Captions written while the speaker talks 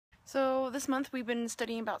So this month we've been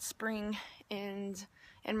studying about spring in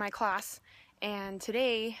my class, and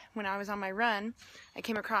today when I was on my run I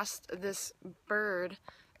came across this bird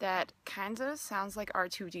that kind of sounds like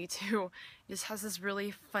R2-D2. It just has this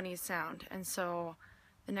really funny sound, and so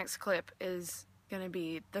the next clip is gonna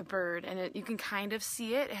be the bird, and you can kind of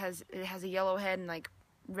see it. It has a yellow head and like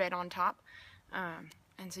red on top,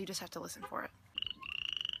 and so you just have to listen for it.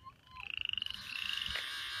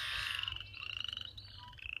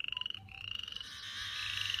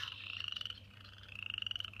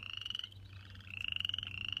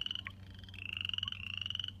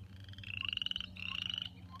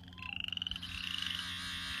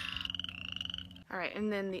 Alright,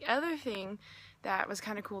 and then the other thing that was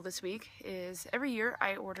kind of cool this week is every year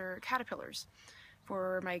I order caterpillars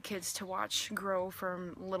for my kids to watch grow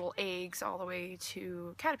from little eggs all the way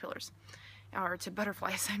to caterpillars, or to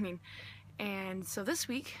butterflies, I mean. And so this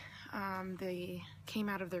week they came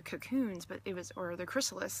out of their cocoons, or their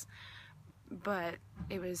chrysalis, but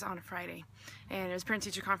it was on a Friday, and it was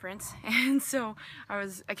parent-teacher conference, and so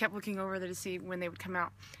I kept looking over there to see when they would come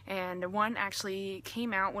out, and one actually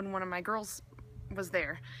came out when one of my girls was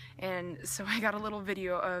there, and so I got a little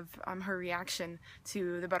video of her reaction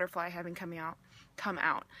to the butterfly having come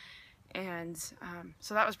out, and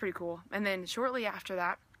so that was pretty cool. And then shortly after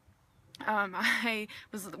that,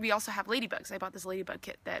 we also have ladybugs. I bought this ladybug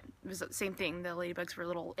kit that was the same thing. The ladybugs were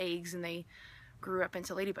little eggs and they grew up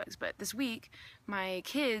into ladybugs. But this week my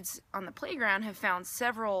kids on the playground have found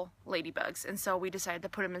several ladybugs, and so we decided to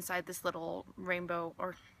put them inside this little rainbow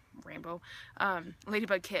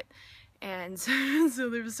ladybug kit. And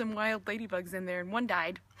so there was some wild ladybugs in there, and one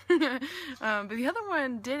died, but the other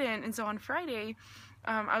one didn't. And so on Friday,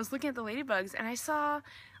 I was looking at the ladybugs, and I saw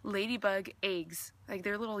ladybug eggs, like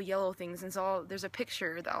they're little yellow things. And so there's a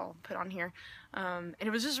picture that I'll put on here, and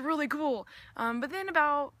it was just really cool. But then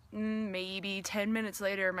about maybe 10 minutes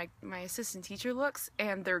later, my assistant teacher looks,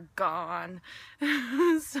 and they're gone.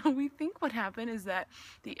 So we think what happened is that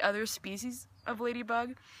the other species of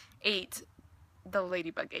ladybug ate the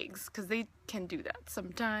ladybug eggs, because they can do that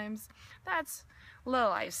sometimes. That's the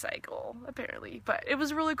life cycle, apparently. But it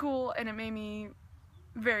was really cool, and it made me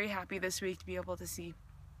very happy this week to be able to see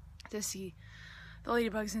the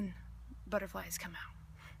ladybugs and butterflies come out.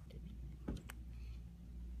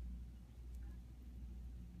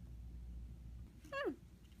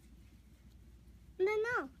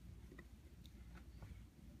 No.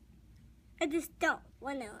 I just don't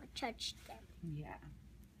want to touch them. Yeah.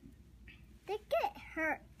 They get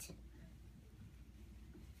hurt.